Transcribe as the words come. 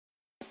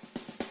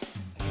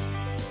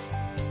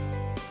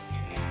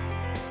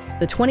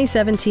the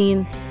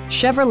 2017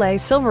 Chevrolet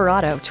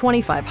Silverado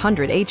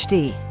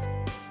 2500HD.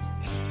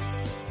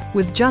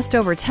 With just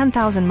over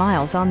 10,000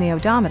 miles on the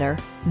odometer,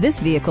 this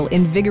vehicle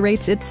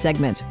invigorates its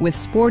segment with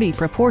sporty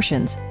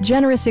proportions,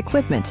 generous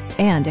equipment,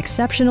 and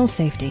exceptional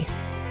safety.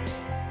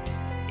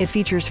 It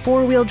features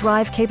four-wheel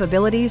drive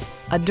capabilities,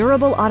 a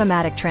durable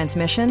automatic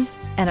transmission,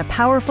 and a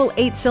powerful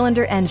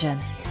 8-cylinder engine.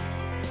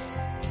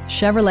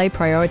 Chevrolet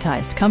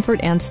prioritized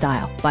comfort and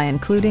style by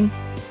including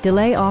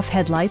delay-off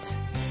headlights,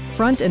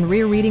 front and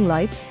rear reading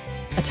lights,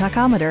 a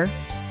tachometer,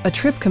 a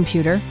trip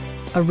computer,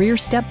 a rear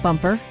step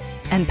bumper,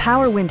 and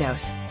power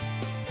windows.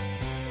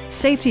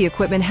 Safety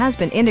equipment has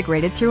been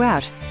integrated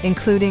throughout,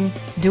 including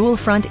dual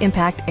front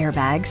impact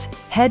airbags,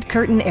 head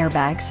curtain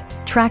airbags,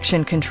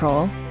 traction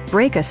control,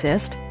 brake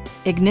assist,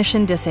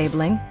 ignition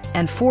disabling,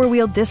 and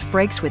four-wheel disc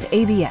brakes with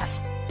ABS.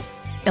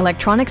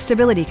 Electronic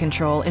stability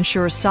control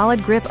ensures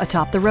solid grip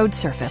atop the road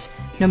surface,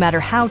 no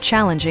matter how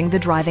challenging the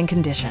driving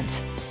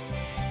conditions.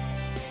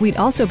 We'd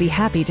also be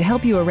happy to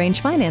help you arrange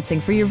financing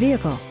for your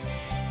vehicle.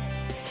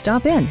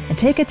 Stop in and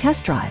take a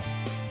test drive.